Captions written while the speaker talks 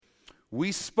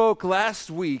We spoke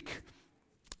last week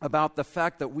about the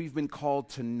fact that we've been called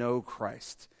to know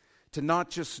Christ, to not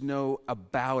just know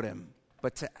about Him,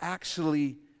 but to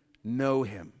actually know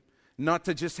Him. Not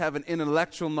to just have an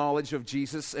intellectual knowledge of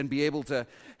Jesus and be able to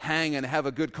hang and have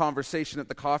a good conversation at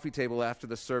the coffee table after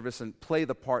the service and play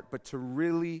the part, but to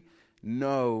really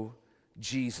know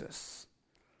Jesus.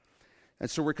 And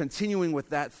so we're continuing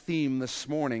with that theme this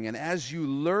morning. And as you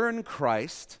learn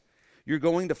Christ, you're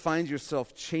going to find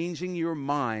yourself changing your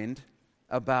mind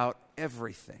about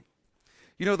everything.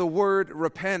 You know, the word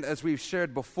repent, as we've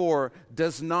shared before,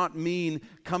 does not mean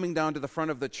coming down to the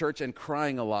front of the church and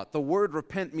crying a lot. The word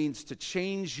repent means to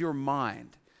change your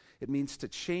mind. It means to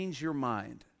change your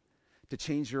mind. To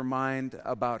change your mind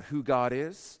about who God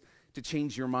is, to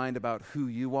change your mind about who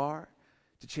you are,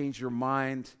 to change your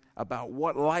mind about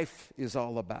what life is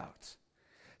all about.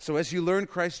 So as you learn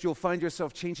Christ, you'll find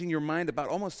yourself changing your mind about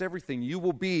almost everything. You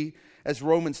will be, as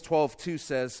Romans 12:2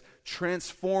 says,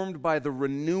 transformed by the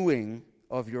renewing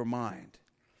of your mind.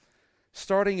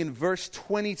 Starting in verse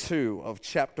 22 of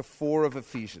chapter 4 of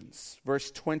Ephesians,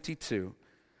 verse 22,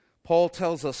 Paul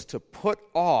tells us to put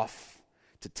off,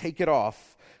 to take it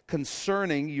off,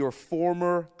 concerning your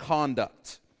former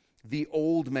conduct, the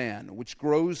old man, which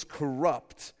grows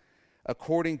corrupt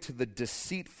according to the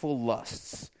deceitful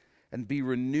lusts, and be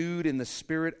renewed in the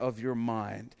spirit of your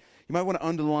mind. You might want to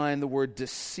underline the word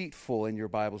deceitful in your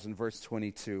Bibles in verse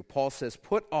 22. Paul says,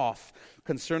 put off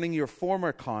concerning your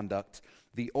former conduct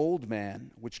the old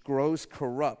man, which grows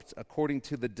corrupt according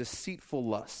to the deceitful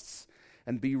lusts,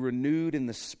 and be renewed in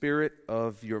the spirit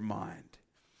of your mind.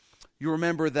 You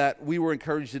remember that we were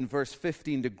encouraged in verse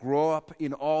 15 to grow up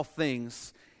in all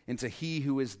things into He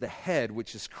who is the head,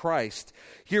 which is Christ.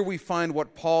 Here we find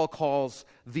what Paul calls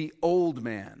the old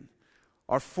man,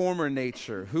 our former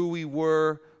nature, who we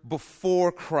were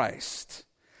before Christ,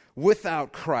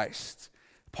 without Christ.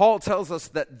 Paul tells us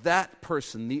that that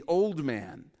person, the old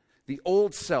man, the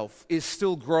old self, is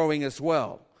still growing as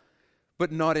well,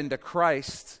 but not into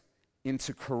Christ,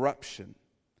 into corruption.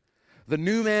 The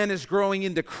new man is growing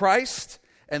into Christ,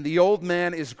 and the old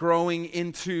man is growing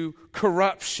into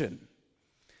corruption.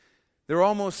 They're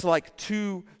almost like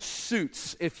two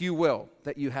suits, if you will,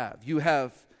 that you have. You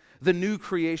have the new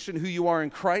creation, who you are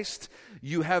in Christ.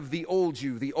 You have the old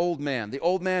you, the old man. The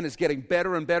old man is getting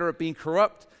better and better at being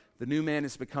corrupt. The new man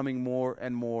is becoming more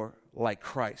and more like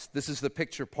Christ. This is the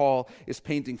picture Paul is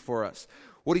painting for us.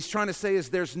 What he's trying to say is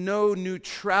there's no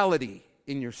neutrality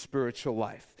in your spiritual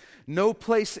life. No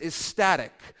place is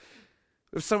static.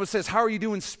 If someone says, how are you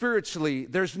doing spiritually?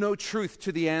 There's no truth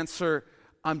to the answer,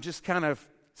 I'm just kind of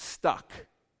stuck.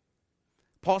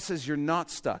 Paul says you're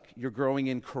not stuck. You're growing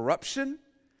in corruption,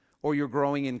 or you're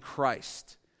growing in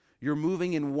Christ. You're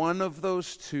moving in one of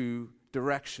those two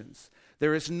directions.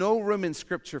 There is no room in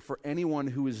Scripture for anyone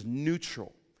who is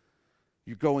neutral.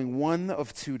 You're going one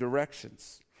of two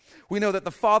directions. We know that the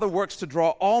Father works to draw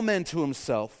all men to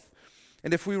Himself,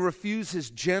 and if we refuse His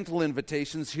gentle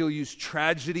invitations, He'll use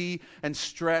tragedy and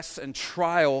stress and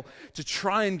trial to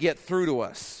try and get through to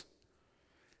us.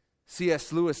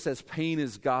 C.S. Lewis says pain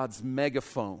is God's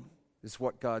megaphone, is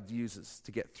what God uses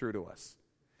to get through to us.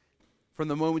 From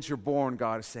the moment you're born,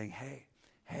 God is saying, hey,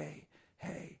 hey,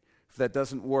 hey. If that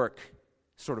doesn't work,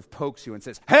 sort of pokes you and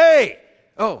says, hey!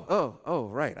 Oh,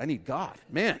 right, I need God.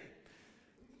 Man,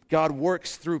 God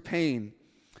works through pain.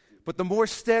 But the more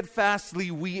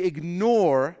steadfastly we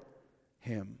ignore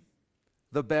Him,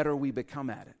 the better we become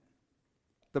at it.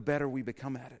 The better we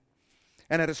become at it.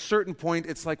 And at a certain point,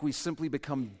 it's like we simply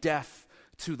become deaf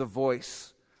to the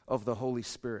voice of the Holy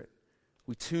Spirit.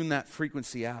 We tune that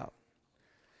frequency out.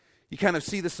 You kind of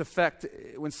see this effect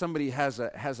when somebody has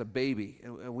a baby.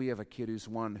 And we have a kid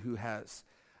who has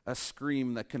a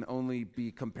scream that can only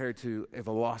be compared to a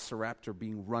velociraptor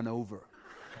being run over.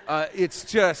 It's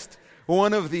just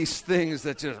one of these things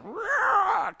that just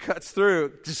cuts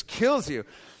through, just kills you.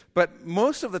 But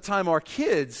most of the time, our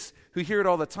kids who hear it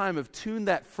all the time have tuned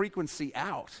that frequency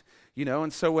out. You know,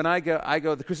 and so when I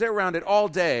go, because they're around it all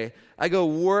day. I go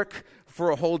work for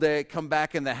a whole day, come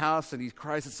back in the house, and he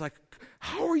cries. It's like,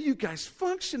 how are you guys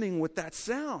functioning with that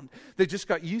sound? They just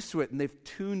got used to it, and they've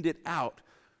tuned it out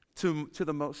to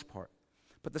the most part.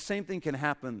 But the same thing can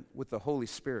happen with the Holy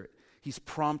Spirit. He's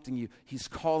prompting you, He's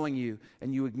calling you,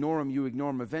 and you ignore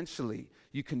Him. Eventually,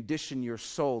 you condition your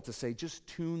soul to say, just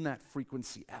tune that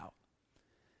frequency out.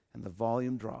 And the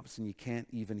volume drops, and you can't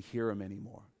even hear Him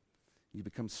anymore. You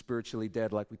become spiritually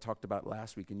dead like we talked about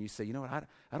last week, and you say, you know what,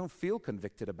 I don't feel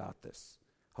convicted about this.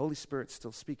 Holy Spirit's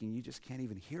still speaking. You just can't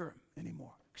even hear Him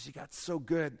anymore because you got so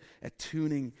good at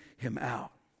tuning Him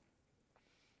out.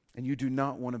 And you do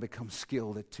not want to become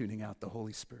skilled at tuning out the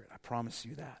Holy Spirit. I promise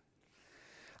you that.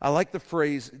 I like the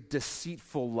phrase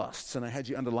deceitful lusts, and I had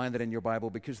you underline that in your Bible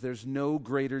because there's no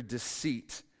greater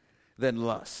deceit than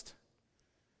lust.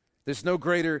 There's no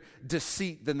greater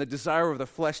deceit than the desire of the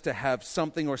flesh to have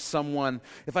something or someone.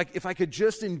 If I could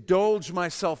just indulge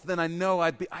myself, then I know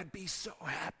I'd be so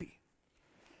happy.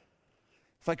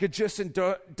 If I could just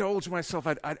indulge myself,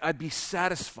 I'd be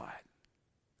satisfied.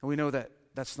 And we know that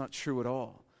that's not true at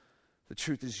all. The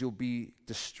truth is you'll be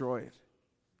destroyed.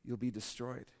 You'll be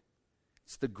destroyed.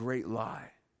 It's the great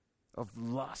lie of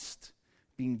lust,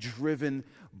 being driven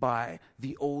by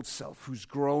the old self who's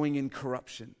growing in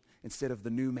corruption instead of the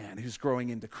new man who's growing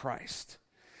into Christ.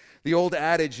 The old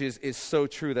adage is so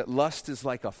true that lust is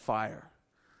like a fire.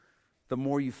 The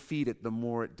more you feed it, the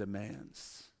more it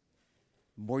demands.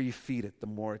 The more you feed it, the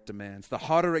more it demands. The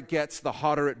hotter it gets, the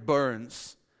hotter it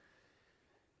burns.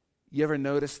 You ever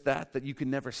notice that you can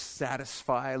never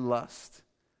satisfy lust?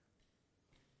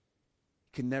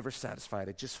 You can never satisfy it.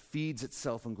 It just feeds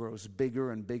itself and grows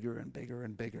bigger and bigger and bigger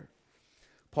and bigger.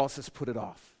 Paul says, put it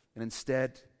off, and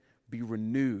instead be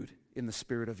renewed in the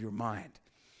spirit of your mind.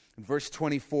 In verse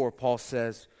 24, Paul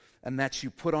says, and that you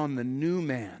put on the new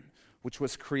man, which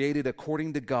was created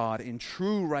according to God in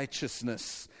true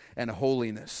righteousness and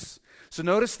holiness. So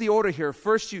notice the order here.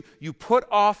 First, you put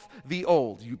off the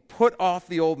old. You put off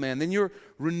the old man. Then you're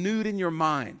renewed in your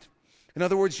mind. In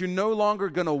other words, you're no longer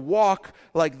going to walk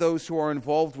like those who are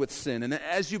involved with sin. And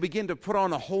as you begin to put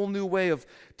on a whole new way of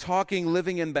talking,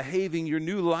 living, and behaving, your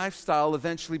new lifestyle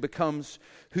eventually becomes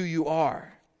who you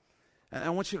are. And I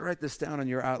want you to write this down on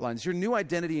your outlines. Your new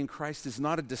identity in Christ is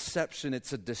not a deception,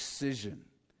 it's a decision.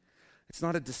 It's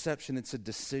not a deception, it's a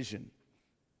decision.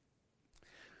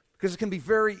 Because it can be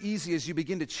very easy as you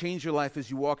begin to change your life as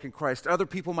you walk in Christ. Other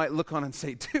people might look on and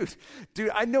say,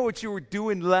 dude, I know what you were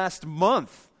doing last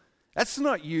month. That's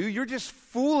not you. You're just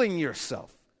fooling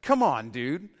yourself. Come on,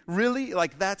 dude. Really?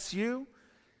 Like that's you?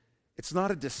 It's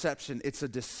not a deception. It's a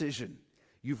decision.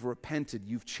 You've repented.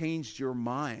 You've changed your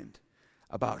mind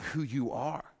about who you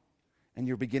are. And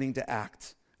you're beginning to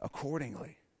act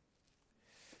accordingly.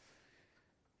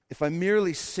 If I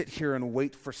merely sit here and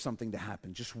wait for something to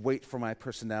happen, just wait for my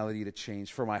personality to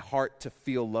change, for my heart to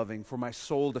feel loving, for my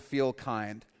soul to feel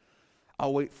kind,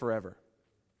 I'll wait forever.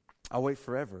 I'll wait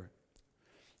forever.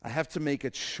 I have to make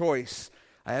a choice.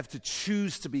 I have to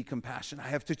choose to be compassionate. I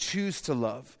have to choose to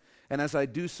love. And as I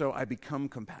do so, I become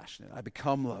compassionate. I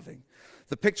become loving.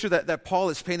 The picture that Paul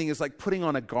is painting is like putting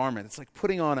on a garment. It's like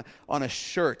putting on a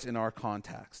shirt in our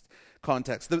context.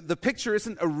 The picture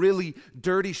isn't a really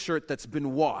dirty shirt that's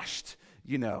been washed,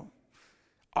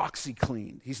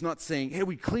 OxyClean. He's not saying, hey,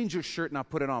 we cleaned your shirt, now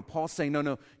put it on. Paul's saying,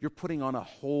 no, you're putting on a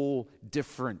whole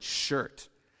different shirt.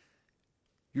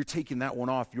 You're taking that one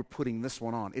off, you're putting this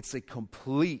one on. It's a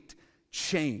complete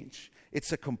change.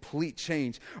 It's a complete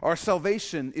change. Our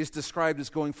salvation is described as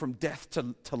going from death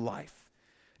to life.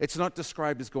 It's not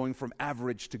described as going from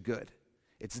average to good.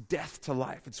 It's death to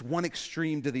life. It's one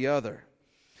extreme to the other.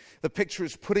 The picture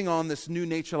is putting on this new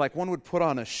nature like one would put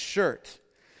on a shirt.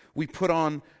 We put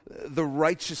on the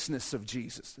righteousness of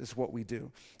Jesus is what we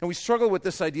do. And we struggle with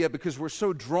this idea because we're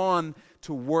so drawn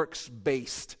to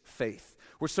works-based faith.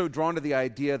 We're so drawn to the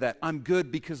idea that I'm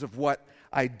good because of what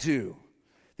I do.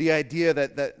 The idea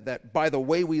that by the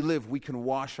way we live, we can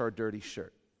wash our dirty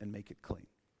shirt and make it clean.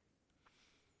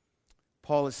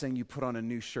 Paul is saying you put on a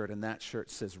new shirt, and that shirt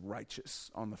says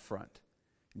righteous on the front.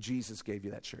 Jesus gave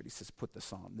you that shirt. He says, put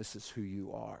this on. This is who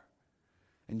you are.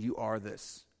 And you are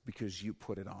this because you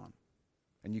put it on.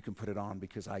 And you can put it on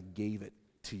because I gave it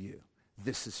to you.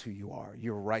 This is who you are.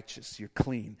 You're righteous. You're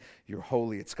clean. You're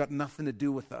holy. It's got nothing to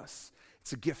do with us.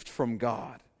 It's a gift from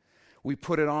God. We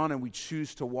put it on and we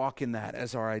choose to walk in that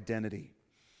as our identity.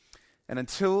 And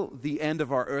until the end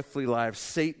of our earthly lives,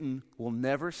 Satan will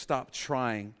never stop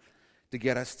trying to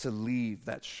get us to leave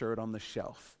that shirt on the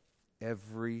shelf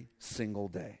every single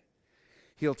day.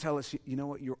 He'll tell us, you know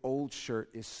what, your old shirt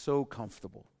is so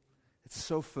comfortable. It's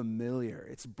so familiar.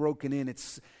 It's broken in.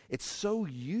 It's so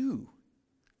you.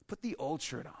 Put the old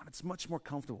shirt on. It's much more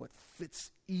comfortable. It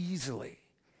fits easily.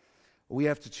 We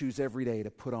have to choose every day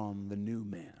to put on the new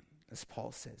man, as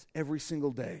Paul says. Every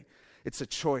single day. It's a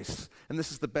choice. And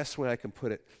this is the best way I can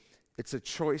put it. It's a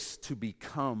choice to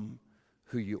become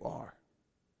who you are.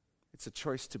 It's a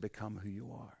choice to become who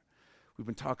you are. We've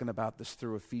been talking about this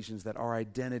through Ephesians, that our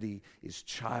identity is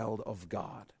child of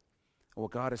God. And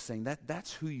what God is saying,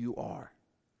 that's who you are.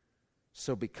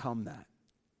 So become that.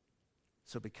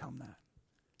 So become that.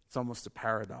 It's almost a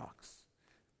paradox.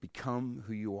 Become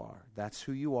who you are. That's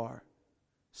who you are.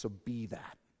 So be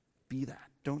that. Be that.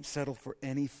 Don't settle for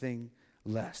anything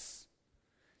less.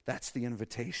 That's the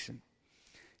invitation.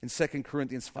 In 2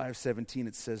 Corinthians 5:17,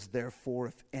 it says, therefore,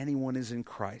 if anyone is in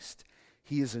Christ,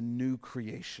 he is a new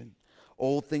creation.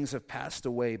 Old things have passed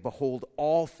away. Behold,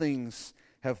 all things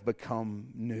have become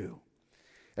new.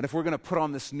 And if we're going to put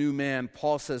on this new man,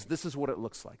 Paul says this is what it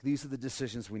looks like. These are the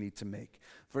decisions we need to make.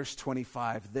 Verse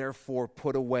 25, therefore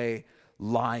put away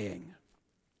lying.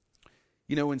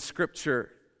 You know, in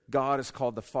Scripture, God is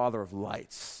called the father of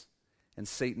lights, and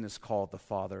Satan is called the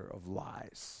father of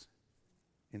lies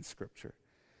in Scripture.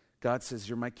 God says,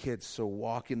 you're my kids, so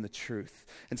walk in the truth.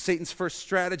 And Satan's first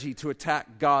strategy to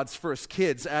attack God's first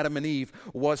kids, Adam and Eve,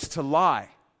 was to lie.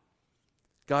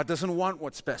 God doesn't want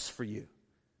what's best for you.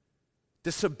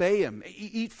 Disobey him.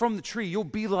 Eat from the tree. You'll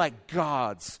be like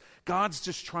gods. God's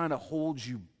just trying to hold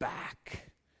you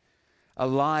back. A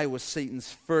lie was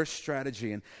Satan's first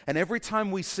strategy. And every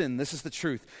time we sin, this is the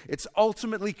truth, it's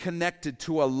ultimately connected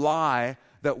to a lie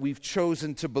that we've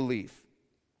chosen to believe.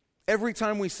 Every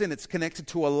time we sin, it's connected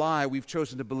to a lie we've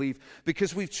chosen to believe,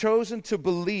 because we've chosen to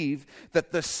believe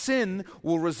that the sin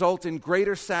will result in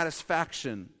greater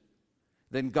satisfaction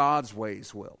than God's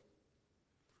ways will.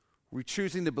 We're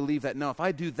choosing to believe that, no, if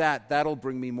I do that, that'll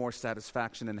bring me more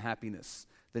satisfaction and happiness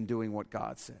than doing what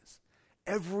God says.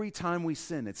 Every time we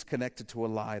sin, it's connected to a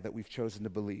lie that we've chosen to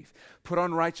believe. Put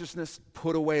on righteousness,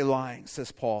 put away lying,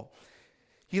 says Paul.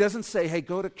 He doesn't say, hey,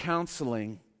 go to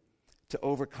counseling to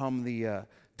overcome the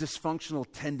dysfunctional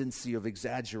tendency of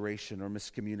exaggeration or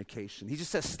miscommunication. He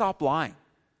just says, stop lying.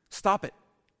 Stop it.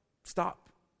 Stop.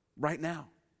 Right now.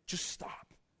 Just stop.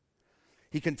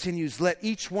 He continues, let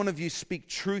each one of you speak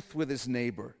truth with his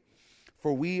neighbor,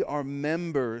 for we are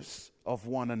members of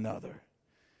one another.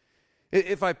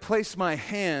 If I place my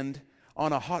hand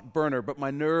on a hot burner, but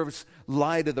my nerves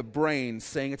lie to the brain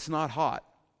saying it's not hot,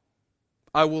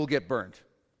 I will get burned.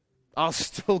 I'll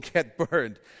still get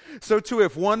burned. So too,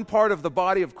 if one part of the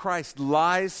body of Christ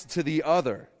lies to the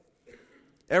other,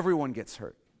 everyone gets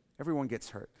hurt. Everyone gets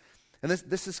hurt. And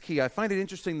this is key. I find it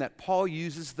interesting that Paul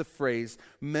uses the phrase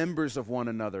members of one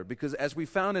another, because as we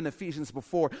found in Ephesians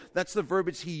before, that's the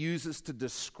verbiage he uses to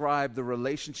describe the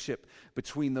relationship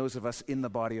between those of us in the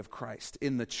body of Christ,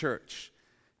 in the church.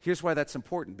 Here's why that's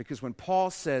important, because when Paul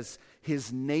says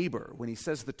his neighbor, when he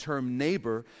says the term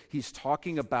neighbor, he's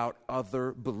talking about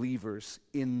other believers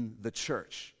in the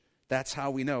church. That's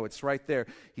how we know. It's right there.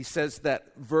 He says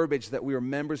that verbiage that we are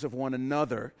members of one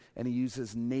another, and he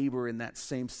uses neighbor in that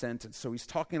same sentence. So he's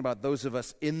talking about those of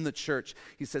us in the church.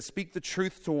 He says, speak the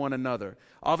truth to one another.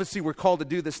 Obviously, we're called to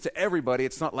do this to everybody.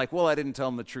 It's not like, well, I didn't tell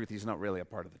him the truth. He's not really a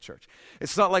part of the church.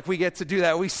 It's not like we get to do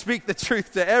that. We speak the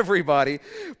truth to everybody.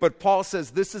 But Paul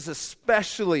says this is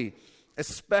especially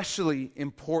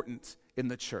important in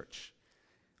the church.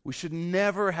 We should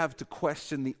never have to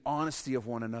question the honesty of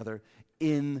one another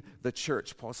in the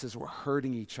church. Paul says we're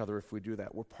hurting each other if we do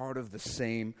that. We're part of the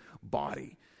same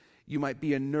body. You might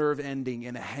be a nerve ending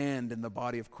in a hand in the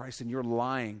body of Christ, and you're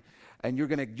lying, and you're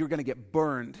gonna get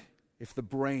burned if the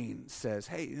brain says,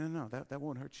 hey, no, that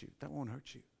won't hurt you. That won't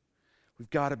hurt you. We've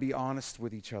got to be honest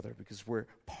with each other because we're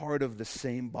part of the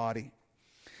same body.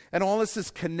 And all this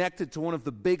is connected to one of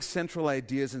the big central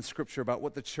ideas in Scripture about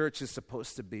what the church is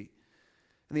supposed to be.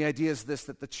 And the idea is this,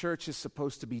 that the church is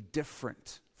supposed to be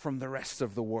different from the rest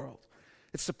of the world.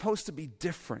 It's supposed to be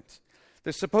different.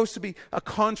 There's supposed to be a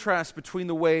contrast between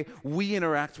the way we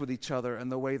interact with each other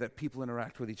and the way that people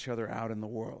interact with each other out in the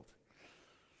world.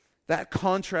 That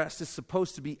contrast is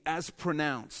supposed to be as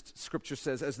pronounced, Scripture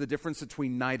says, as the difference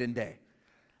between night and day.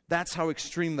 That's how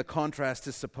extreme the contrast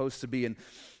is supposed to be. And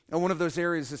one of those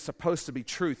areas is supposed to be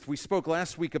truth. We spoke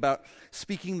last week about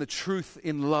speaking the truth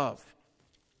in love.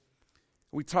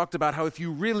 We talked about how if you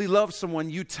really love someone,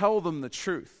 you tell them the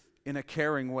truth in a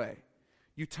caring way.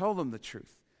 You tell them the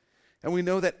truth. And we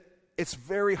know that it's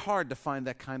very hard to find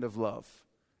that kind of love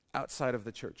outside of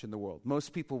the church in the world.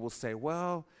 Most people will say,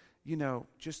 well,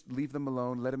 just leave them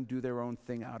alone, let them do their own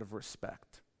thing out of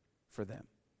respect for them.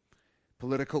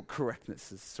 Political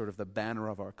correctness is sort of the banner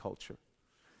of our culture.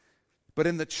 But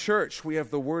in the church, we have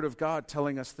the Word of God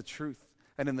telling us the truth.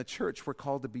 And in the church, we're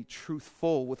called to be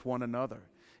truthful with one another.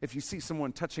 If you see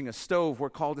someone touching a stove, we're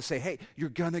called to say, hey, you're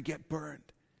going to get burned.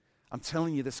 I'm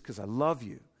telling you this because I love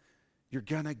you. You're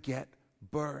going to get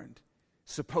burned.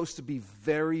 Supposed to be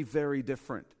very, very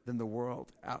different than the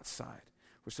world outside.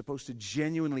 We're supposed to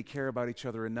genuinely care about each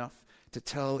other enough to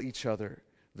tell each other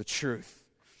the truth.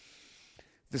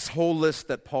 This whole list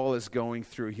that Paul is going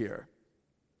through here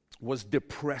was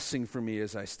depressing for me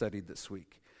as I studied this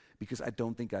week, because I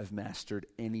don't think I've mastered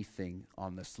anything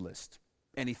on this list.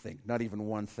 Anything, not even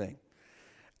one thing.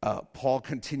 Paul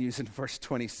continues in verse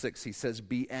 26. He says,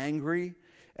 be angry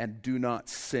and do not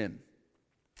sin.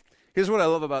 Here's what I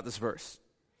love about this verse.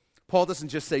 Paul doesn't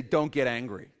just say, don't get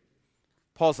angry.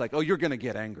 Paul's like, oh, you're going to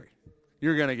get angry.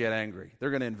 You're going to get angry.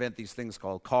 They're going to invent these things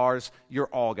called cars. You're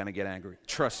all going to get angry.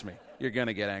 Trust me, you're going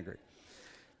to get angry.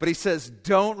 But he says,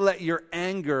 don't let your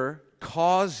anger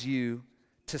cause you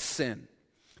to sin.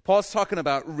 Paul's talking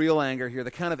about real anger here,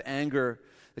 the kind of anger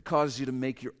that causes you to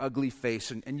make your ugly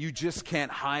face, and you just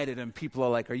can't hide it, and people are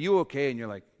like, are you okay? And you're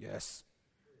like, yes.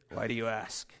 Why do you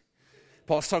ask?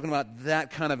 Paul's talking about that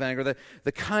kind of anger,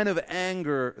 the kind of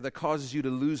anger that causes you to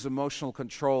lose emotional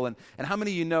control. And how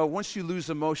many of you know once you lose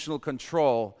emotional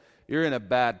control, you're in a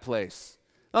bad place?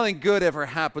 Nothing good ever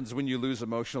happens when you lose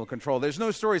emotional control. There's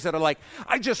no stories that are like,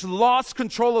 I just lost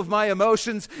control of my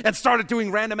emotions and started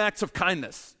doing random acts of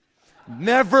kindness.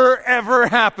 Never, ever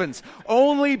happens.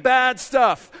 Only bad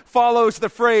stuff follows the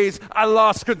phrase, I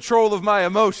lost control of my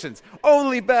emotions.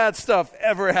 Only bad stuff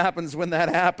ever happens when that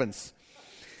happens.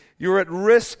 You're at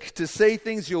risk to say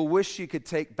things you'll wish you could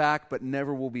take back, but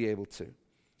never will be able to.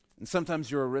 And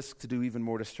sometimes you're at risk to do even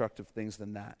more destructive things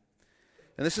than that.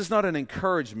 And this is not an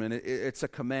encouragement, it's a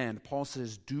command. Paul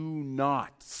says, do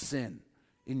not sin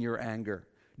in your anger.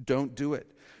 Don't do it.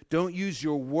 Don't use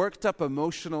your worked up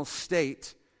emotional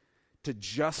state to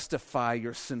justify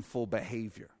your sinful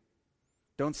behavior.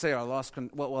 Don't say, I lost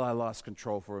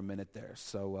control for a minute there,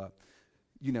 so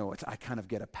I kind of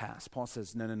get a pass. Paul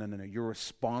says, no. You're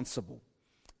responsible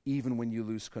even when you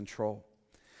lose control.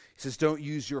 He says, don't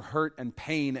use your hurt and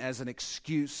pain as an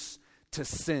excuse to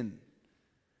sin.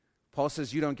 Paul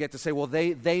says, you don't get to say, well,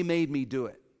 they made me do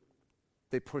it.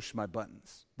 They pushed my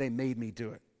buttons. They made me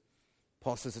do it.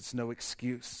 Paul says it's no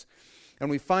excuse. And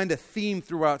we find a theme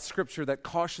throughout Scripture that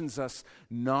cautions us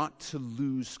not to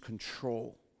lose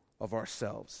control of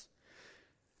ourselves.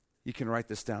 You can write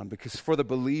this down, because for the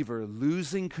believer,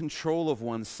 losing control of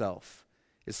oneself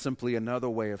is simply another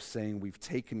way of saying we've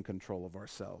taken control of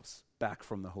ourselves back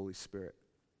from the Holy Spirit.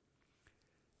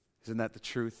 Isn't that the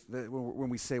truth? When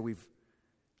we say we've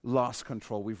lost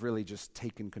control, we've really just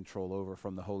taken control over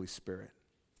from the Holy Spirit.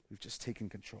 We've just taken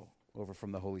control over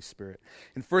from the Holy Spirit.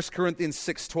 In 1 Corinthians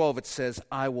 6:12, it says,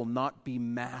 I will not be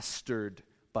mastered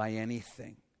by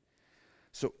anything.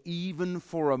 So even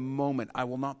for a moment, I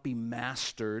will not be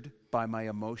mastered by my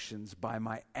emotions, by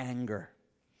my anger.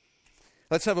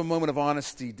 Let's have a moment of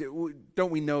honesty.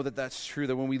 Don't we know that that's true,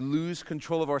 that when we lose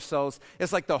control of ourselves,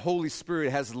 it's like the Holy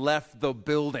Spirit has left the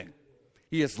building.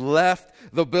 He has left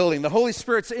the building. The Holy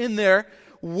Spirit's in there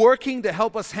working to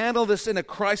help us handle this in a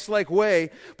Christ-like way,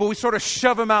 but we sort of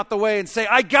shove him out the way and say,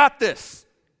 I got this.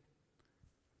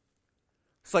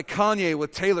 It's like Kanye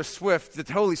with Taylor Swift.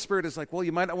 The Holy Spirit is like, well,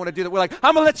 you might not want to do that. We're like,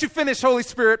 I'm going to let you finish, Holy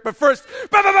Spirit, but first,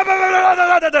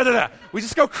 we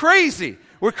just go crazy.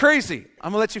 We're crazy.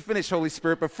 I'm going to let you finish, Holy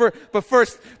Spirit, but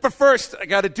first, I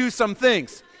got to do some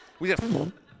things. We just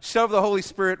shove the Holy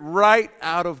Spirit right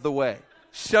out of the way.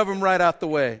 Shove him right out the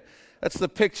way. That's the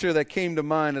picture that came to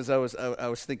mind as I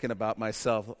was thinking about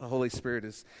myself. The Holy Spirit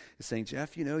is saying,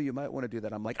 Jeff, you might want to do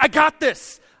that. I'm like, I got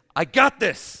this. I've got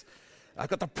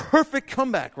the perfect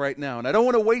comeback right now, and I don't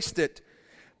want to waste it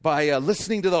by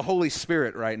listening to the Holy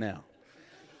Spirit right now.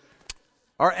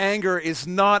 Our anger is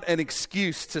not an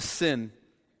excuse to sin.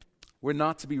 We're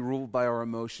not to be ruled by our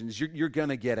emotions. You're going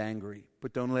to get angry,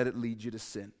 but don't let it lead you to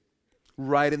sin.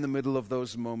 Right in the middle of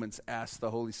those moments, ask the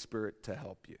Holy Spirit to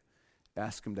help you.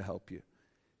 Ask him to help you.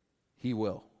 He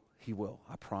will. He will,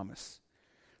 I promise.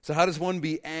 So how does one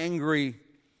be angry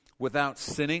without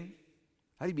sinning?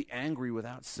 How do you be angry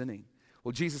without sinning?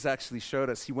 Well, Jesus actually showed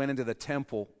us. He went into the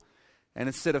temple, and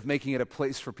instead of making it a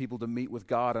place for people to meet with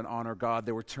God and honor God,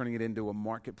 they were turning it into a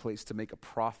marketplace to make a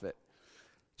profit.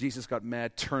 Jesus got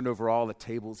mad, turned over all the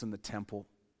tables in the temple,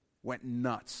 went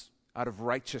nuts out of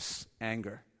righteous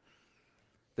anger.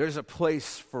 There's a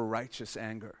place for righteous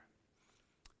anger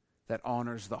that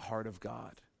honors the heart of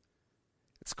God.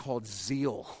 It's called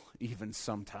zeal, even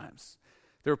sometimes.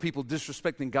 There are people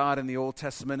disrespecting God in the Old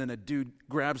Testament, and a dude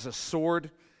grabs a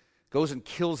sword, goes and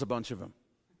kills a bunch of them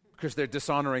because they're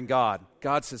dishonoring God.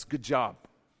 God says, good job.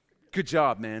 Good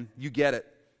job, man. You get it.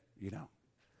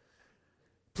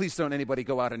 Please don't anybody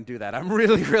go out and do that. I'm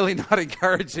really, really not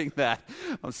encouraging that.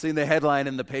 I'm seeing the headline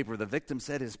in the paper. The victim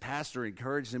said his pastor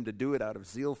encouraged him to do it out of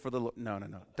zeal for the Lord. No.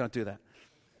 Don't do that.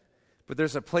 But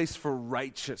there's a place for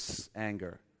righteous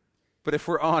anger. But if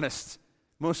we're honest,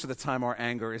 most of the time our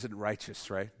anger isn't righteous,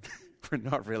 right? We're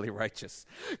not really righteous.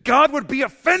 God would be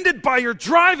offended by your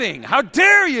driving. How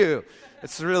dare you?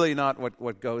 It's really not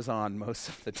what goes on most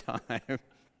of the time.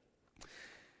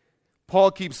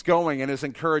 Paul keeps going, and his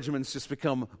encouragements just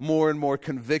become more and more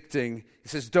convicting. He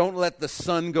says, don't let the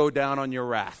sun go down on your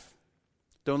wrath.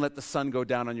 Don't let the sun go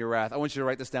down on your wrath. I want you to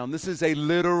write this down. This is a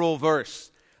literal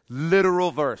verse.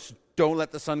 Literal verse. Don't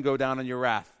let the sun go down on your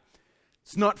wrath.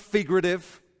 It's not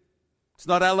figurative. It's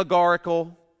not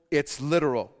allegorical. It's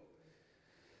literal.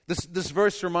 This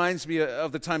verse reminds me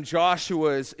of the time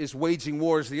Joshua is waging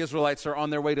wars. The Israelites are on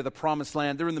their way to the promised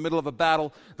land. They're in the middle of a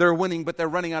battle. They're winning, but they're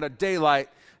running out of daylight.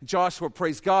 Joshua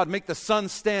prays God, make the sun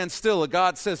stand still. And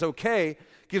God says, okay,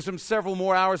 gives them several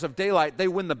more hours of daylight. They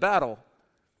win the battle.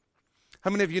 How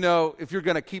many of you know if you're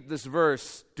going to keep this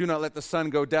verse, do not let the sun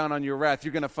go down on your wrath,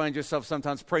 you're going to find yourself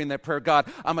sometimes praying that prayer, God,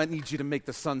 I might need you to make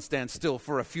the sun stand still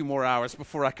for a few more hours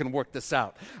before I can work this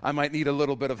out. I might need a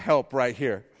little bit of help right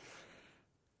here.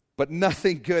 But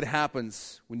nothing good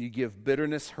happens when you give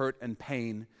bitterness, hurt, and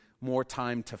pain more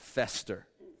time to fester.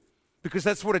 Because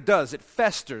that's what it does. It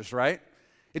festers, right?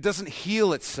 It doesn't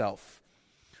heal itself.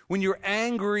 When you're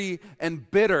angry and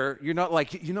bitter, you're not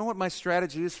like, you know what my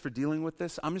strategy is for dealing with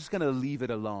this? I'm just going to leave it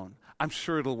alone. I'm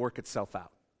sure it'll work itself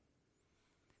out.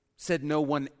 Said no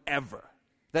one ever.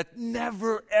 That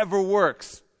never, ever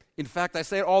works. In fact, I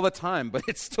say it all the time, but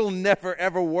it still never,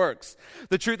 ever works.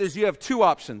 The truth is you have two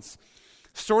options.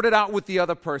 Sort it out with the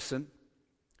other person.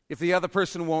 If the other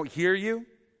person won't hear you,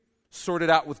 sort it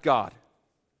out with God.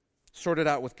 Sort it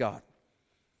out with God.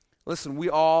 Listen, we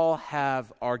all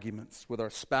have arguments with our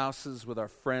spouses, with our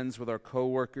friends, with our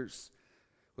coworkers,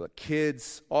 with our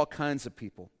kids, all kinds of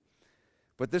people.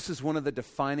 But this is one of the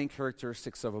defining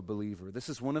characteristics of a believer. This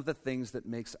is one of the things that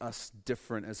makes us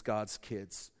different as God's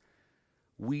kids.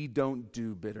 We don't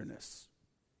do bitterness.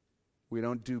 We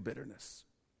don't do bitterness.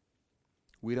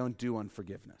 We don't do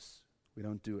unforgiveness. We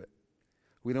don't do it.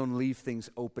 We don't leave things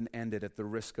open-ended at the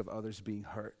risk of others being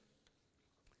hurt.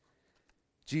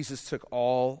 Jesus took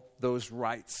all those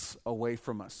rights away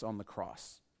from us on the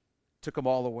cross. Took them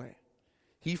all away.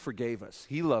 He forgave us.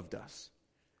 He loved us.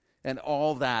 And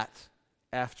all that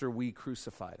after we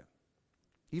crucified him.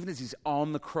 Even as he's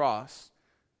on the cross,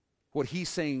 what he's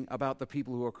saying about the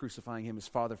people who are crucifying him is,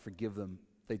 Father, forgive them.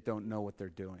 They don't know what they're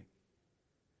doing.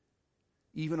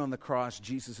 Even on the cross,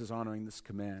 Jesus is honoring this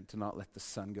command to not let the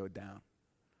sun go down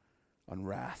on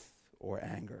wrath or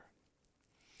anger.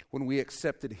 When we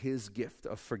accepted his gift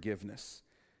of forgiveness,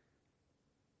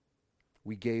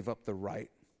 we gave up the right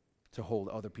to hold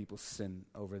other people's sin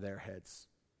over their heads.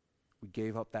 We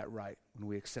gave up that right when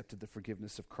we accepted the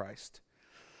forgiveness of Christ.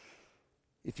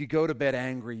 If you go to bed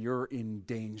angry, you're in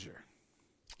danger.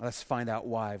 Let's find out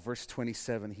why. Verse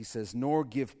 27, he says, nor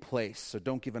give place, so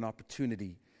don't give an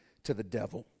opportunity to the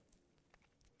devil.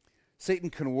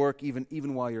 Satan can work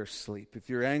even while you're asleep. If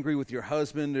you're angry with your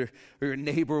husband or your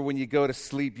neighbor when you go to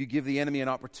sleep, you give the enemy an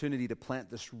opportunity to plant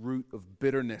this root of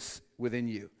bitterness within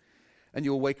you. And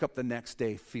you'll wake up the next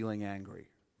day feeling angry,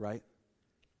 right?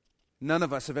 None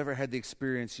of us have ever had the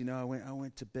experience, I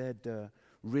went to bed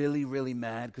really, really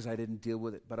mad because I didn't deal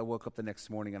with it. But I woke up the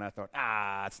next morning and I thought,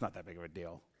 it's not that big of a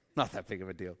deal. Not that big of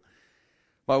a deal.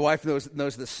 My wife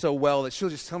knows this so well that she'll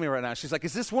just tell me right now. She's like,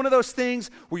 is this one of those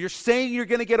things where you're saying you're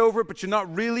going to get over it, but you're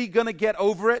not really going to get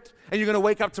over it, and you're going to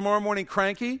wake up tomorrow morning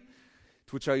cranky?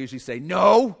 To which I usually say,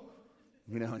 no.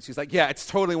 And she's like, yeah, it's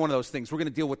totally one of those things. We're going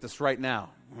to deal with this right now.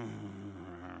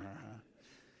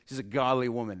 She's a godly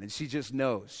woman, and she just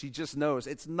knows. She just knows.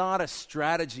 It's not a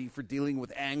strategy for dealing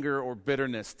with anger or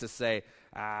bitterness to say,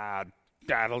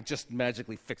 that'll just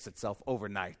magically fix itself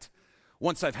overnight.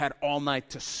 Once I've had all night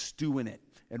to stew in it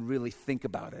and really think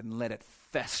about it and let it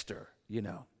fester,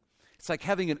 It's like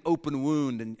having an open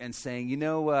wound and saying,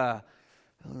 I'll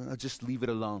just leave it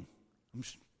alone.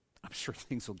 I'm sure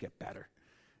things will get better.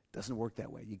 It doesn't work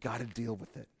that way. You got to deal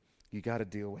with it. You got to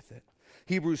deal with it.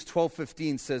 Hebrews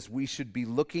 12:15 says we should be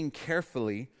looking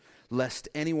carefully lest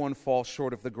anyone fall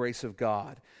short of the grace of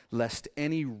God, lest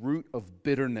any root of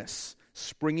bitterness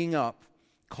springing up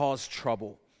cause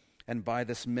trouble, and by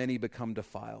this many become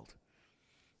defiled.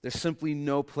 There's simply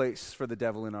no place for the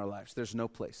devil in our lives. There's no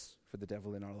place for the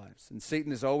devil in our lives. And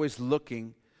Satan is always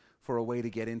looking for a way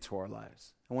to get into our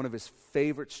lives. And one of his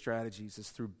favorite strategies is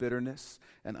through bitterness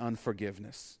and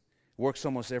unforgiveness. It works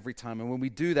almost every time. And when we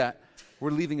do that,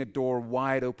 we're leaving a door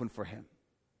wide open for him.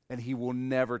 And he will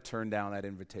never turn down that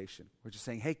invitation. We're just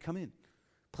saying, hey, come in.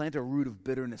 Plant a root of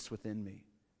bitterness within me.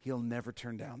 He'll never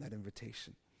turn down that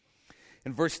invitation.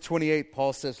 In verse 28,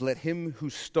 Paul says, let him who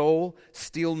stole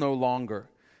steal no longer,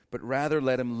 but rather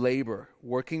let him labor,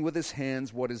 working with his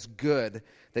hands what is good,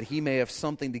 that he may have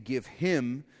something to give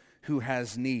him who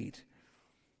has need.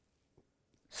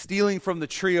 Stealing from the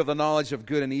tree of the knowledge of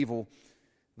good and evil,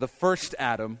 the first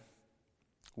Adam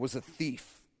was a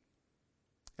thief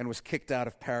and was kicked out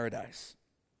of paradise.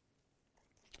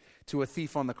 To a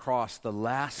thief on the cross, the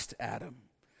last Adam,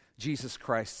 Jesus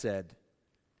Christ said,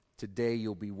 today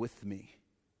you'll be with me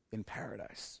in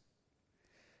paradise.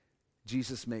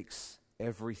 Jesus makes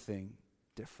everything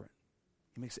different.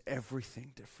 He makes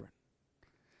everything different.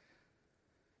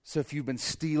 So if you've been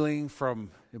stealing from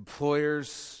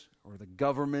employers or the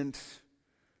government,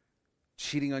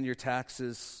 cheating on your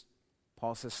taxes,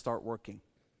 Paul says, start working.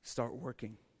 Start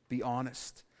working. Be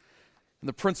honest. And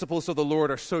the principles of the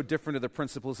Lord are so different to the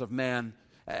principles of man.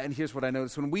 And here's what I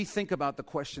notice. When we think about the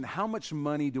question, how much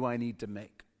money do I need to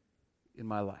make in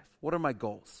my life? What are my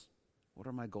goals? What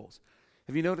are my goals?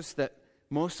 Have you noticed that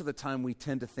most of the time we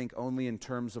tend to think only in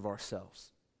terms of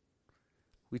ourselves?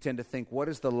 We tend to think, what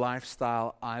is the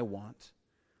lifestyle I want?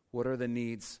 What are the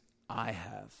needs I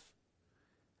have?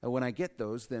 And when I get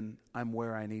those, then I'm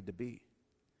where I need to be.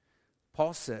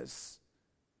 Paul says,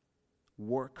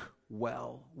 work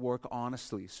well, work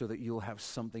honestly, so that you'll have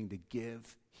something to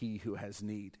give he who has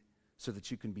need, so that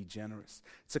you can be generous.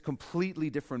 It's a completely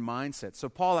different mindset. So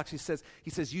Paul actually says,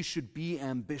 you should be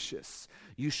ambitious.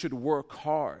 You should work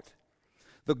hard.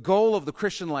 The goal of the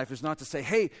Christian life is not to say,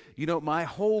 hey, my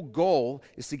whole goal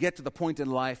is to get to the point in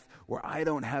life where I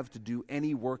don't have to do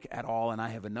any work at all and I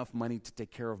have enough money to take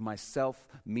care of myself,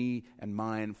 me, and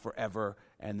mine forever,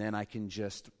 and then I can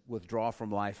just withdraw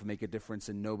from life and make a difference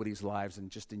in nobody's lives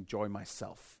and just enjoy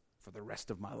myself for the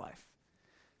rest of my life.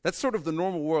 That's sort of the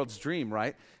normal world's dream,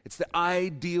 right? It's the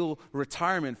ideal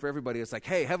retirement for everybody. It's like,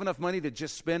 hey, have enough money to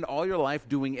just spend all your life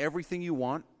doing everything you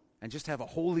want and just have a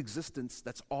whole existence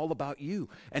that's all about you.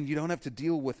 And you don't have to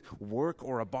deal with work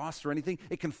or a boss or anything.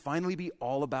 It can finally be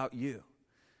all about you.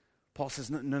 Paul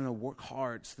says, no, work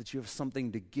hard so that you have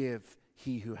something to give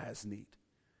he who has need.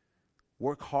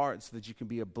 Work hard so that you can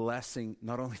be a blessing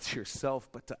not only to yourself,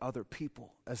 but to other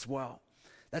people as well.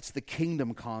 That's the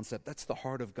kingdom concept. That's the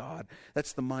heart of God.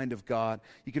 That's the mind of God.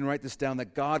 You can write this down,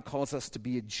 that God calls us to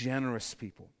be a generous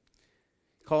people.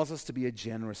 He calls us to be a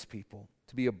generous people,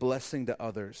 to be a blessing to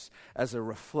others as a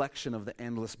reflection of the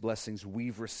endless blessings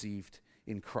we've received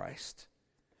in Christ.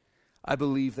 I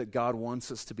believe that God wants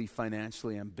us to be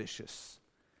financially ambitious,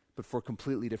 but for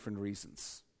completely different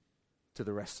reasons to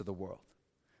the rest of the world,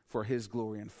 for his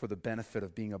glory and for the benefit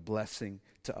of being a blessing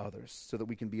to others, so that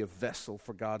we can be a vessel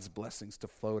for God's blessings to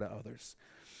flow to others.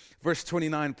 Verse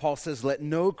 29, Paul says, let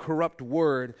no corrupt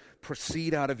word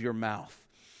proceed out of your mouth,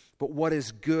 but what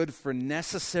is good for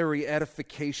necessary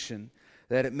edification,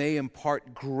 that it may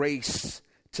impart grace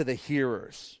to the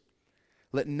hearers.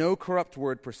 Let no corrupt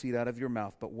word proceed out of your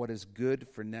mouth, but what is good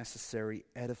for necessary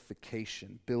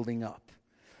edification, building up,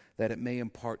 that it may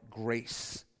impart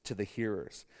grace to the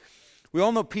hearers. We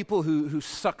all know people who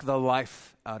suck the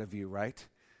life out of you, right?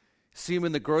 See them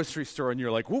in the grocery store and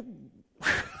you're like, whoop,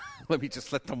 let me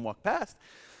just let them walk past.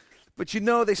 But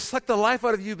they suck the life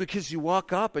out of you because you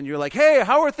walk up and you're like, hey,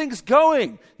 how are things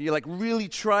going? You really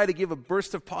try to give a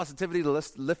burst of positivity to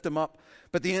lift them up.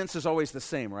 But the answer is always the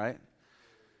same, right?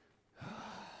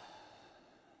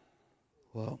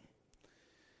 Well,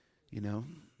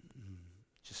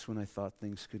 just when I thought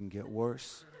things couldn't get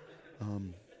worse,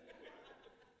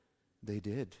 they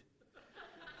did.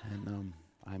 And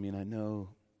I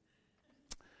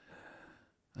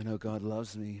know God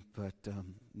loves me, but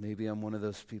maybe I'm one of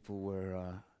those people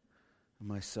where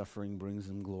my suffering brings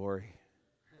him glory.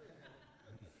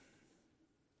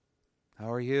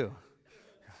 How are you?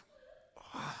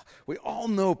 We all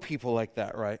know people like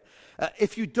that, right?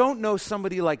 If you don't know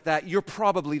somebody like that, you're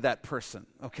probably that person,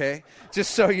 okay?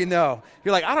 Just so you know.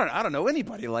 You're like, I don't know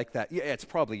anybody like that. Yeah, it's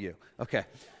probably you. Okay.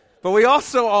 But we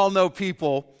also all know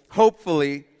people,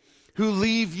 hopefully, who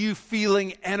leave you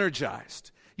feeling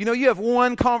energized. You have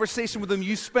one conversation with them,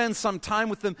 you spend some time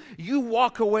with them, you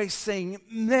walk away saying,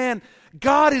 man,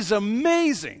 God is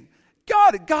amazing.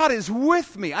 God is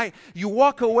with me. You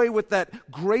walk away with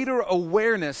that greater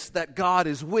awareness that God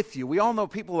is with you. We all know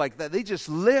people like that. They just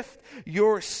lift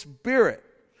your spirit.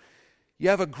 You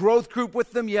have a growth group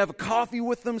with them, you have a coffee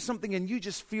with them, something, and you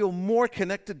just feel more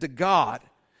connected to God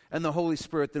and the Holy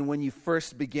Spirit than when you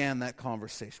first began that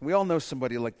conversation. We all know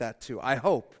somebody like that too, I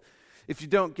hope. If you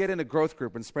don't, get in a growth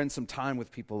group and spend some time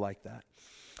with people like that.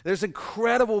 There's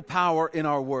incredible power in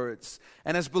our words.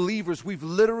 And as believers, we've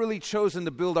literally chosen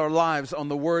to build our lives on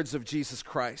the words of Jesus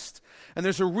Christ. And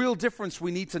there's a real difference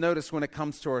we need to notice when it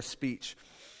comes to our speech.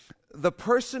 The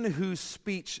person whose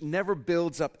speech never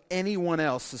builds up anyone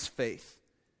else's faith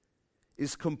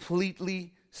is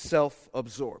completely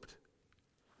self-absorbed.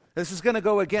 This is going to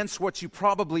go against what you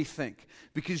probably think,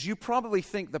 because you probably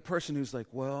think the person who's like,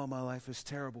 well, my life is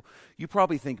terrible, you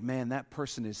probably think, man, that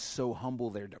person is so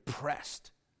humble, they're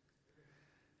depressed.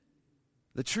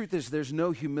 The truth is there's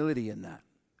no humility in that,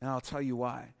 and I'll tell you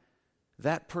why.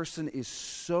 That person is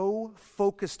so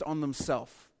focused on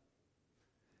themselves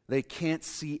They can't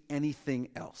see anything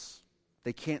else.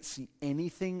 They can't see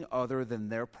anything other than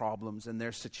their problems and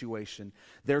their situation.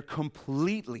 They're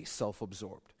completely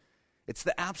self-absorbed. It's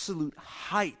the absolute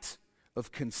height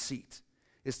of conceit,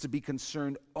 is to be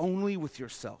concerned only with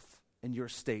yourself and your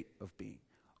state of being.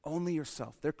 Only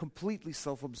yourself. They're completely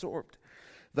self-absorbed.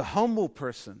 The humble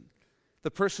person,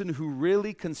 the person who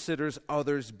really considers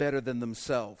others better than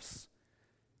themselves,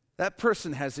 that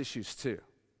person has issues too.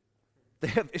 They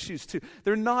have issues too.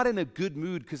 They're not in a good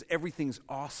mood because everything's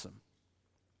awesome.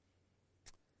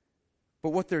 But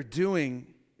what they're doing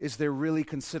is they're really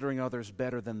considering others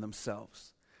better than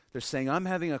themselves. They're saying, I'm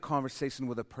having a conversation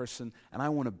with a person, and I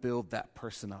want to build that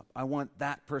person up. I want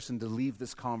that person to leave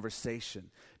this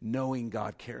conversation knowing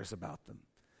God cares about them.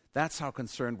 That's how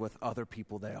concerned with other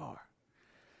people they are.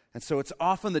 And so it's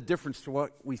often the difference to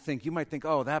what we think. You might think,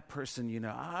 oh, that person,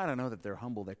 I don't know that they're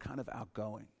humble. They're kind of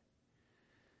outgoing.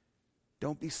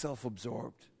 Don't be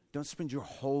self-absorbed. Don't spend your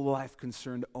whole life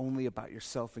concerned only about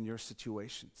yourself and your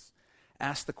situations.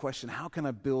 Ask the question, how can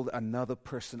I build another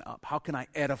person up? How can I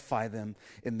edify them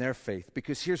in their faith?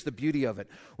 Because here's the beauty of it.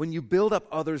 When you build up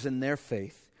others in their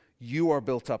faith, you are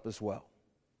built up as well.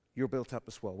 You're built up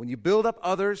as well. When you build up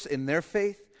others in their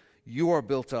faith, you are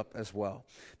built up as well.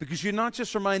 Because you're not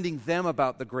just reminding them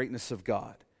about the greatness of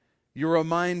God. You're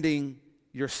reminding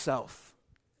yourself.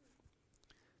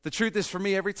 The truth is, for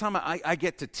me, every time I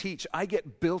get to teach, I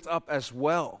get built up as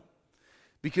well.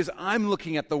 Because I'm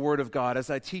looking at the Word of God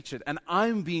as I teach it, and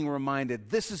I'm being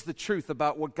reminded, this is the truth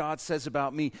about what God says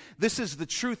about me. This is the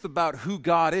truth about who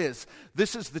God is.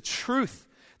 This is the truth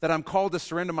that I'm called to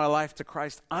surrender my life to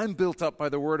Christ. I'm built up by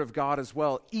the Word of God as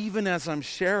well, even as I'm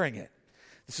sharing it.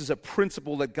 This is a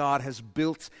principle that God has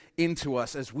built into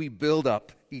us as we build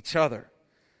up each other.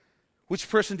 Which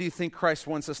person do you think Christ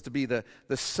wants us to be? The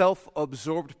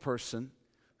self-absorbed person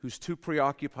who's too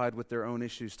preoccupied with their own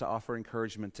issues to offer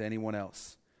encouragement to anyone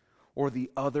else? Or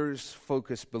the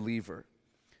others-focused believer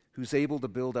who's able to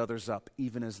build others up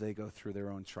even as they go through their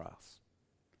own trials?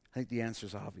 I think the answer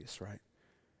is obvious, right?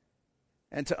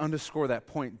 And to underscore that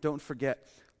point, don't forget,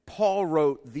 Paul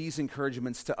wrote these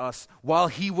encouragements to us while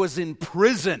he was in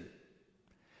prison.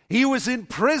 He was in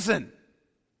prison.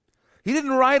 He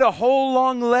didn't write a whole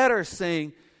long letter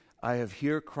saying, I have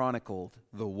here chronicled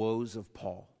the woes of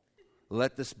Paul.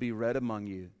 Let this be read among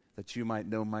you, that you might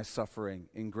know my suffering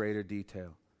in greater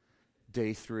detail.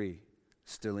 Day 3,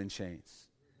 still in chains.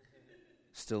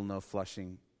 Still no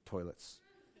flushing toilets.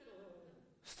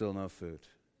 Still no food.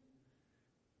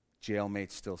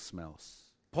 Jailmate still smells.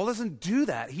 Paul doesn't do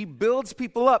that. He builds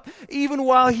people up even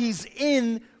while he's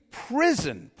in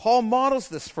prison. Paul models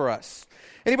this for us.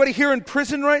 Anybody here in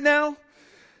prison right now?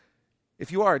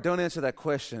 If you are, don't answer that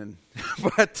question.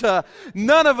 But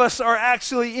none of us are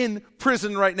actually in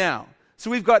prison right now. So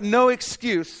we've got no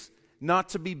excuse not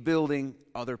to be building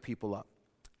other people up.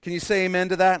 Can you say amen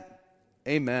to that?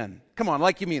 Amen. Come on,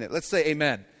 like you mean it. Let's say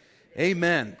amen.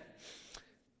 Amen.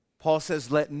 Paul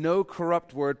says, let no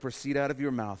corrupt word proceed out of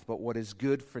your mouth, but what is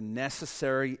good for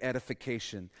necessary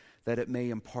edification, that it may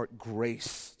impart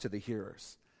grace to the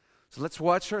hearers. So let's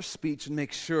watch our speech and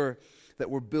make sure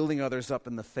that we're building others up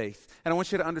in the faith. And I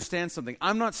want you to understand something.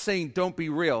 I'm not saying don't be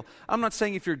real. I'm not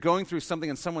saying if you're going through something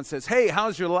and someone says, hey,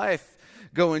 how's your life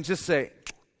going? Just say,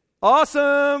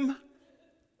 awesome.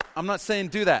 I'm not saying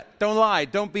do that. Don't lie.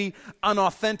 Don't be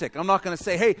unauthentic. I'm not going to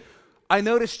say, hey, I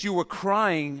noticed you were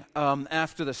crying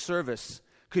after the service.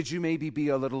 Could you maybe be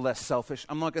a little less selfish?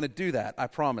 I'm not going to do that, I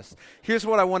promise. Here's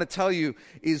what I want to tell you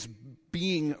is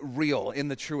being real in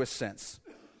the truest sense.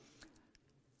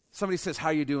 Somebody says, how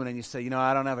you doing? And you say,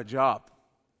 I don't have a job.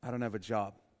 I don't have a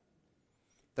job.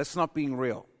 That's not being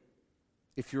real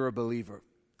if you're a believer.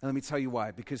 And let me tell you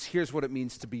why. Because here's what it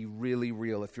means to be really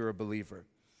real if you're a believer.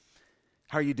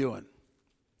 How are you doing?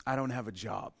 I don't have a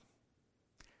job.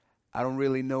 I don't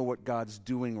really know what God's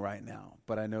doing right now,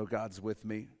 but I know God's with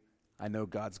me. I know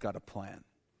God's got a plan.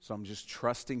 So I'm just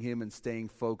trusting Him and staying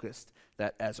focused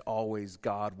that, as always,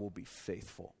 God will be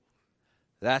faithful.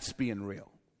 That's being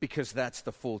real, because that's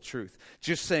the full truth.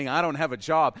 Just saying, I don't have a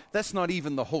job, that's not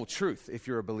even the whole truth if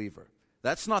you're a believer.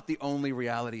 That's not the only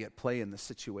reality at play in the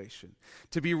situation.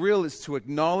 To be real is to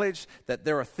acknowledge that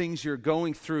there are things you're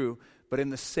going through, but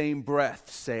in the same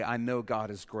breath say, I know God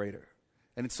is greater.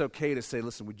 And it's okay to say,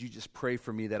 listen, would you just pray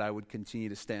for me that I would continue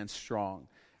to stand strong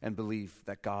and believe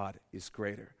that God is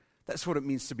greater? That's what it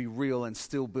means to be real and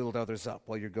still build others up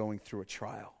while you're going through a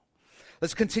trial.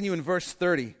 Let's continue in verse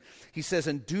 30. He says,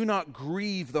 and do not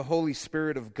grieve the Holy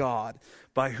Spirit of God,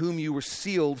 by whom you were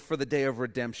sealed for the day of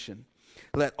redemption.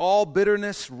 Let all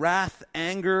bitterness, wrath,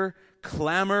 anger,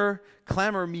 clamor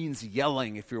means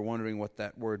yelling, if you're wondering what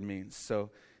that word means. So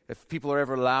If people are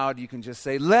ever loud, you can just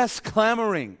say, less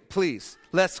clamoring, please,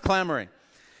 less clamoring.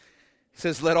 He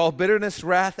says, let all bitterness,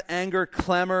 wrath, anger,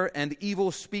 clamor, and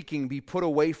evil speaking be put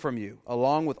away from you,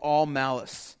 along with all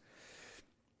malice.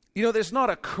 You know, there's not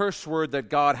a curse word that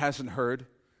God hasn't heard.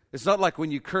 It's not like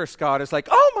when you curse God, it's like,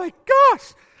 oh my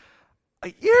gosh,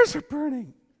 my ears are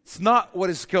burning. It's not what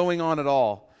is going on at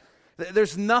all.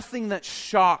 There's nothing that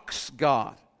shocks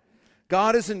God.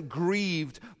 God isn't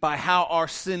grieved by how our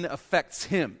sin affects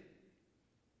him.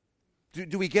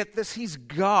 Do we get this? He's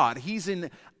God. He's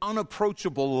in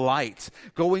unapproachable light,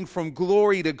 going from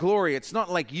glory to glory. It's not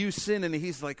like you sin and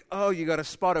he's like, oh, you got a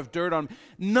spot of dirt on.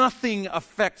 Nothing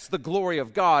affects the glory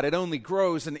of God. It only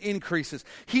grows and increases.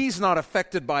 He's not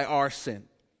affected by our sin.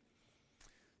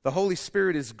 The Holy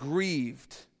Spirit is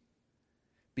grieved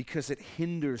because it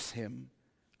hinders him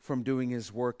from doing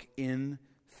his work in,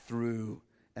 through,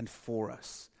 and for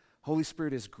us. Holy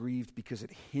Spirit is grieved because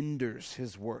it hinders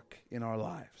his work in our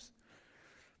lives.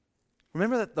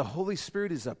 Remember that the Holy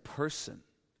Spirit is a person,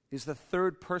 is the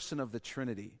third person of the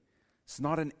Trinity. It's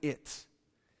not an it.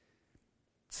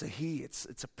 It's a he.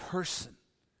 It's a person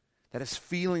that has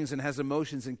feelings and has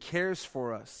emotions and cares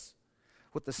for us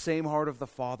with the same heart of the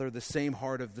Father, the same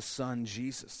heart of the Son,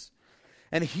 Jesus.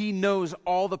 And he knows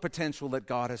all the potential that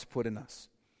God has put in us.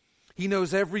 He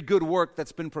knows every good work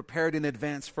that's been prepared in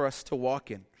advance for us to walk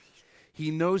in.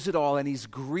 He knows it all, and he's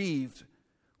grieved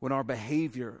when our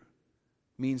behavior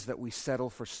means that we settle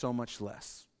for so much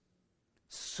less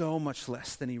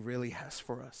than he really has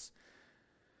for us.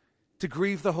 To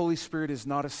grieve the Holy Spirit is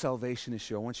not a salvation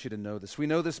issue. I want you to know this. We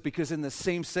know this because in the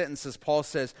same sentence as Paul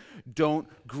says, don't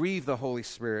grieve the Holy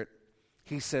Spirit,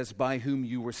 he says, by whom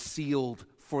you were sealed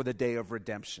for the day of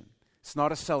redemption. It's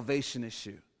not a salvation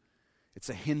issue. It's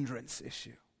a hindrance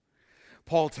issue.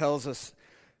 Paul tells us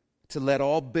to let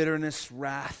all bitterness,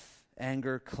 wrath,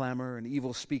 anger, clamor, and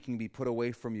evil speaking be put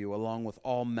away from you, along with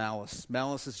all malice.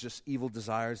 Malice is just evil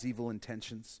desires, evil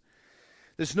intentions.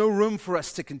 There's no room for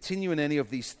us to continue in any of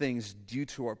these things due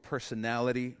to our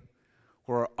personality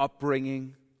or our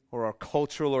upbringing or our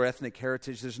cultural or ethnic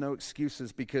heritage. There's no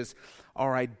excuses because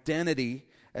our identity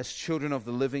as children of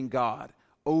the living God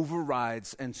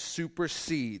overrides and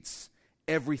supersedes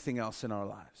everything else in our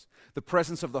lives. The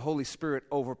presence of the Holy Spirit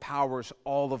overpowers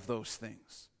all of those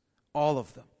things, all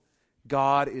of them.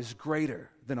 God is greater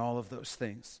than all of those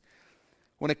things.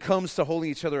 When it comes to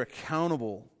holding each other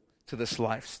accountable to this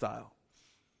lifestyle,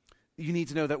 you need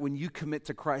to know that when you commit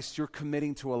to Christ, you're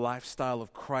committing to a lifestyle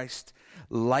of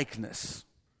Christ-likeness.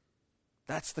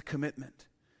 That's the commitment.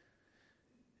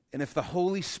 And if the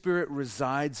Holy Spirit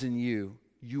resides in you,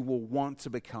 you will want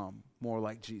to become more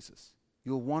like Jesus.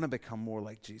 You'll want to become more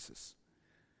like Jesus.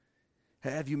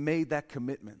 Have you made that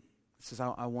commitment? It says,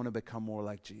 I want to become more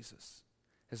like Jesus.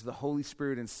 Has the Holy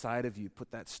Spirit inside of you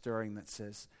put that stirring that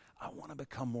says, I want to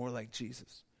become more like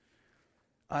Jesus?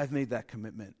 I've made that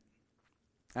commitment.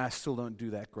 I still don't do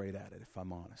that great at it, if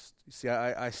I'm honest. You see,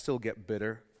 I still get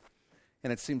bitter.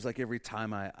 And it seems like every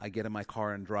time I get in my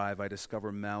car and drive, I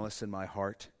discover malice in my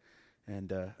heart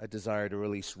and a desire to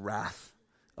release wrath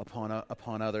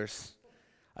upon others.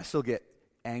 I still get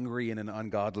angry in an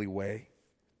ungodly way.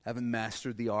 I haven't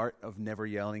mastered the art of never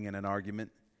yelling in an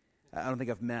argument. I don't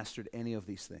think I've mastered any of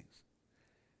these things.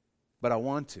 But I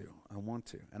want to.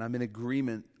 And I'm in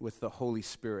agreement with the Holy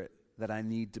Spirit that I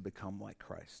need to become like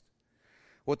Christ.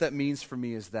 What that means for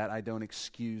me is that I don't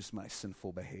excuse my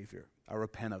sinful behavior. I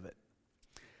repent of it.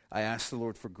 I ask the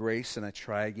Lord for grace and I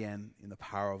try again in the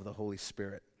power of the Holy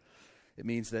Spirit. It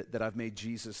means that I've made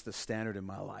Jesus the standard in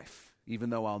my life. Even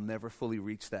though I'll never fully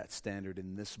reach that standard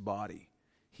in this body,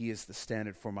 he is the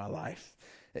standard for my life.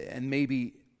 And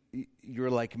maybe you're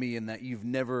like me in that you've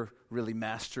never really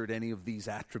mastered any of these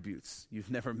attributes. You've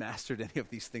never mastered any of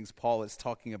these things Paul is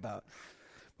talking about.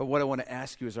 But what I want to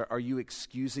ask you is, are you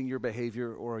excusing your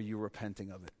behavior or are you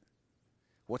repenting of it?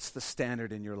 What's the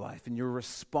standard in your life? And your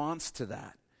response to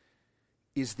that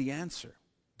is the answer.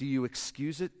 Do you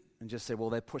excuse it and just say, well,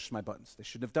 they pushed my buttons. They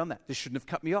shouldn't have done that. They shouldn't have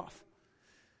cut me off.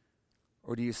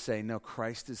 Or do you say, no,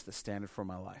 Christ is the standard for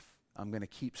my life. I'm going to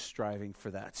keep striving for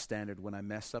that standard. When I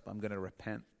mess up, I'm going to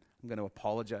repent. I'm going to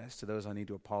apologize to those I need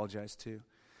to apologize to.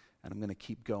 And I'm going to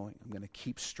keep going. I'm going to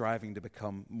keep striving to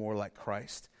become more like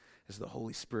Christ as the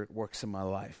Holy Spirit works in my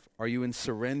life. Are you in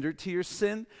surrender to your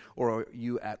sin, or are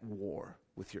you at war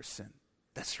with your sin?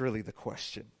 That's really the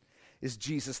question. Is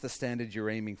Jesus the standard you're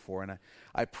aiming for? And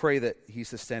I pray that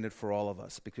he's the standard for all of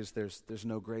us, because there's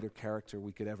no greater character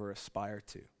we could ever aspire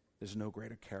to. There's no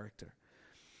greater character.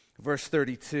 Verse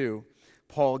 32,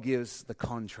 Paul gives the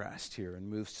contrast here and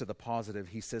moves to the positive.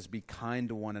 He says, be kind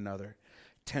to one another,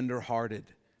 tender-hearted,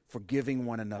 forgiving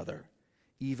one another,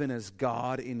 even as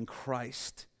God in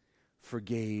Christ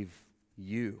forgave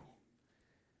you.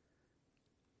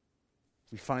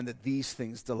 We find that these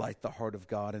things delight the heart of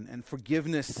God, and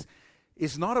forgiveness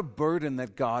is not a burden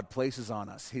that God places on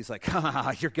us. He's like,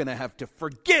 you're going to have to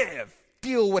forgive.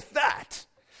 Deal with that.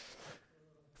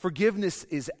 Forgiveness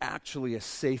is actually a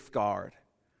safeguard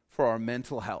for our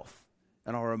mental health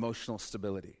and our emotional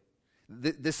stability.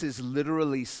 This is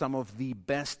literally some of the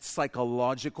best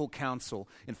psychological counsel.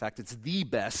 In fact, it's the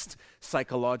best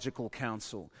psychological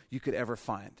counsel you could ever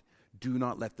find. Do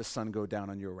not let the sun go down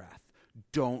on your wrath.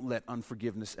 Don't let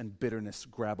unforgiveness and bitterness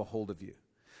grab a hold of you.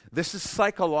 This is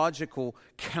psychological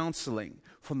counseling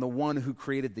from the one who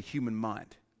created the human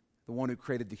mind, the one who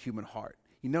created the human heart.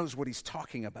 He knows what he's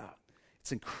talking about.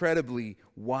 It's incredibly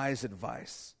wise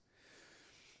advice.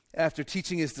 After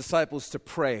teaching his disciples to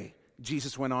pray,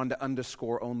 Jesus went on to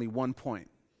underscore only one point: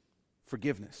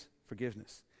 forgiveness,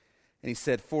 forgiveness. And he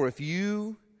said, "For if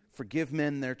you forgive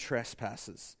men their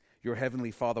trespasses, your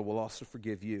heavenly Father will also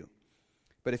forgive you.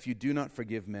 But if you do not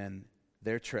forgive men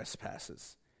their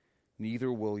trespasses,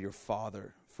 neither will your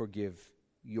Father forgive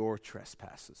your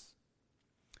trespasses."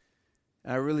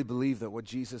 And I really believe that what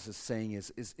Jesus is saying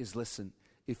is listen,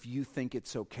 if you think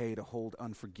it's okay to hold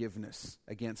unforgiveness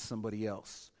against somebody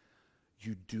else,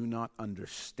 you do not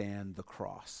understand the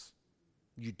cross.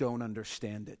 You don't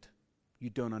understand it.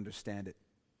 You don't understand it.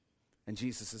 And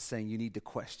Jesus is saying you need to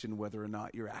question whether or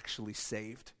not you're actually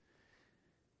saved.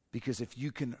 Because if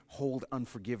you can hold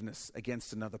unforgiveness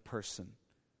against another person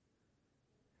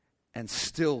and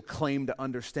still claim to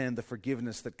understand the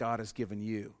forgiveness that God has given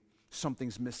you,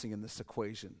 something's missing in this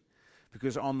equation.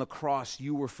 Because on the cross,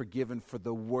 you were forgiven for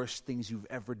the worst things you've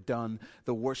ever done,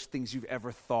 the worst things you've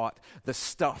ever thought, the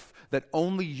stuff that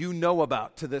only you know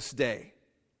about to this day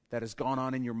that has gone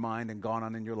on in your mind and gone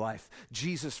on in your life.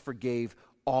 Jesus forgave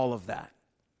all of that.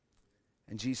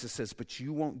 And Jesus says, but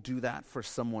you won't do that for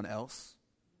someone else?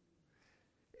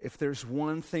 If there's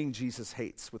one thing Jesus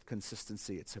hates with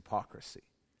consistency, it's hypocrisy.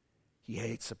 He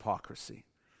hates hypocrisy.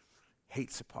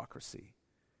 Hates hypocrisy.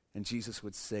 And Jesus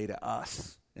would say to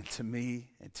us, and to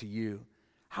me, and to you,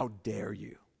 how dare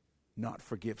you not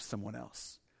forgive someone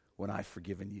else when I've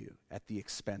forgiven you at the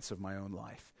expense of my own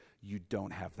life? You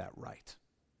don't have that right.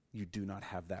 You do not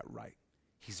have that right.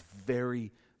 He's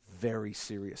very, very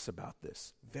serious about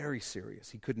this. Very serious.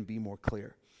 He couldn't be more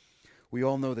clear. We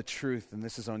all know the truth, and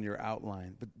this is on your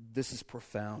outline, but this is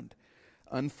profound.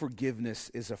 Unforgiveness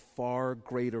is a far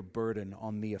greater burden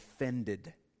on the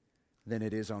offended than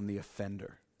it is on the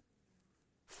offender.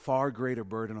 Far greater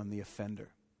burden on the offender.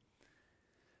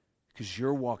 Because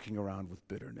you're walking around with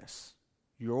bitterness.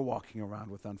 You're walking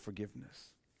around with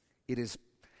unforgiveness. It is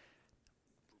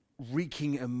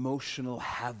wreaking emotional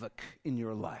havoc in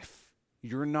your life.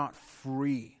 You're not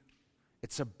free.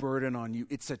 It's a burden on you.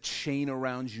 It's a chain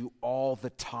around you all the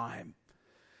time.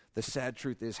 The sad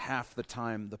truth is, half the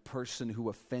time, the person who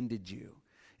offended you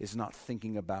is not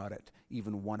thinking about it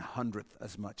even 1/100th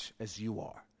as much as you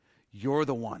are. You're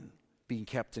the one being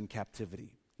kept in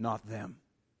captivity, not them.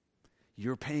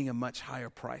 You're paying a much higher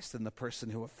price than the person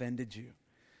who offended you.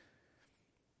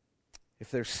 If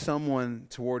there's someone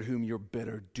toward whom you're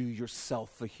bitter, do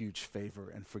yourself a huge favor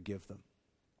and forgive them.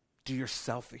 Do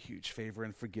yourself a huge favor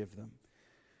and forgive them.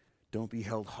 Don't be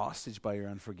held hostage by your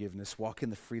unforgiveness. Walk in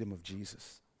the freedom of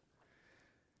Jesus.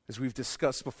 As we've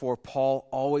discussed before, Paul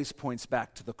always points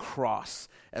back to the cross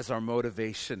as our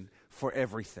motivation for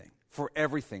everything. For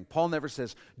everything. Paul never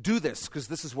says, do this because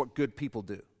this is what good people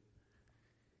do.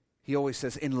 He always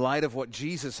says, in light of what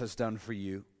Jesus has done for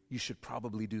you, you should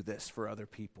probably do this for other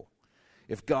people.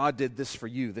 If God did this for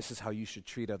you, this is how you should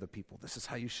treat other people. This is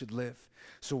how you should live.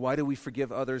 So why do we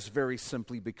forgive others? Very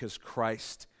simply because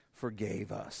Christ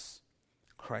forgave us.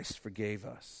 Christ forgave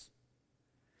us.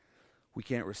 We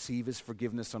can't receive his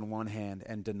forgiveness on one hand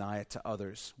and deny it to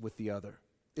others with the other.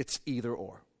 It's either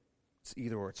or. It's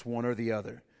either or. It's one or the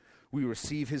other. We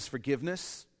receive his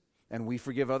forgiveness and we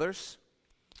forgive others,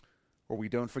 or we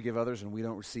don't forgive others and we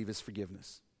don't receive his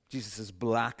forgiveness. Jesus is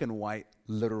black and white,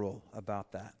 literal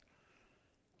about that.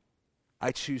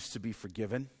 I choose to be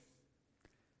forgiven,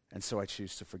 and so I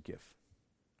choose to forgive.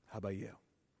 How about you?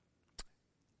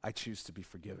 I choose to be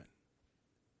forgiven.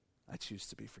 I choose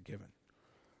to be forgiven.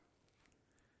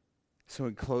 So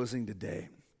in closing today,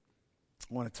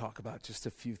 I want to talk about just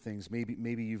a few things.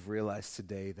 Maybe you've realized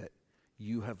today that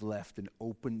you have left an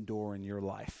open door in your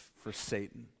life for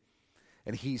Satan.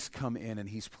 And he's come in and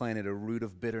he's planted a root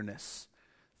of bitterness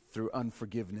through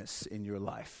unforgiveness in your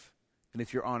life. And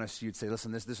if you're honest, you'd say,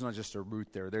 listen, this is not just a root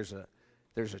there. There's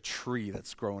a tree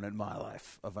that's grown in my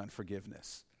life of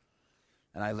unforgiveness.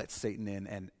 And I let Satan in,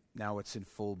 and now it's in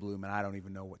full bloom and I don't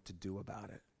even know what to do about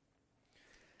it.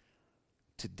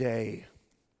 Today,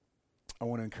 I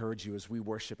want to encourage you as we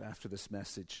worship after this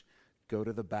message, go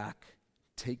to the back,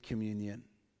 take communion,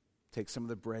 take some of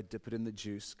the bread, dip it in the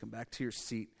juice, come back to your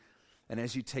seat, and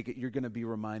as you take it, you're going to be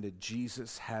reminded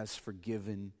Jesus has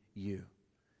forgiven you.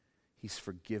 He's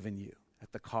forgiven you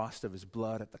at the cost of his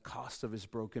blood, at the cost of his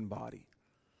broken body.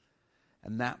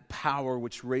 And that power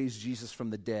which raised Jesus from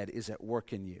the dead is at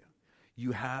work in you.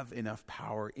 You have enough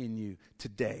power in you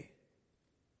today,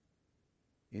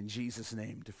 in Jesus'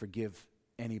 name, to forgive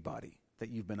anybody that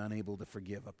you've been unable to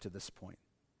forgive up to this point.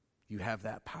 You have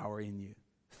that power in you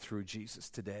through Jesus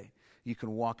today. You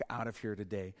can walk out of here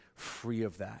today free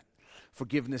of that.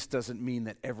 Forgiveness doesn't mean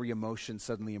that every emotion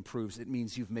suddenly improves. It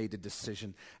means you've made a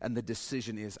decision, and the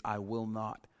decision is, I will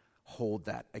not hold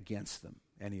that against them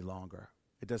any longer.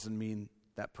 It doesn't mean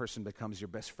that person becomes your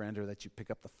best friend or that you pick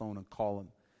up the phone and call them.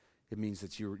 It means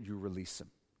that you release them.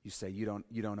 You say, you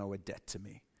don't owe a debt to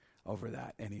me over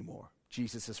that anymore.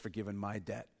 Jesus has forgiven my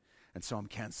debt, and so I'm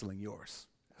canceling yours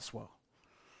as well.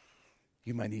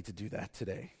 You might need to do that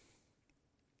today.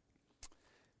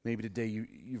 Maybe today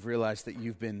you've realized that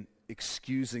you've been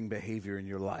excusing behavior in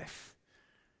your life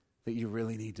that you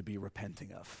really need to be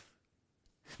repenting of.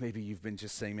 Maybe you've been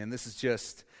just saying, man, this is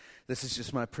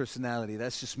just my personality.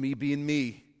 That's just me being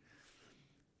me.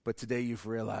 But today you've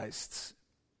realized,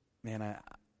 man,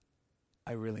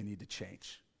 I really need to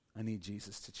change. I need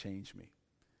Jesus to change me.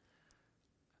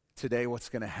 Today what's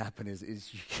going to happen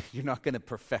is you're not going to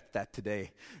perfect that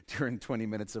today during 20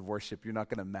 minutes of worship. You're not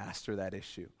going to master that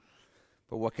issue.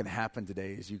 But what can happen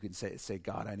today is you can say,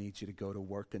 God, I need you to go to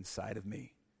work inside of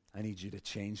me. I need you to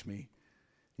change me.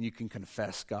 And you can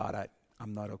confess, God,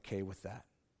 I'm not okay with that.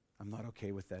 I'm not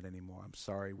okay with that anymore. I'm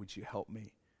sorry. Would you help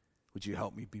me? Would you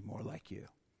help me be more like you?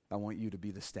 I want you to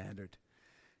be the standard.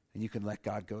 And you can let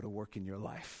God go to work in your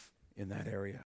life in that area.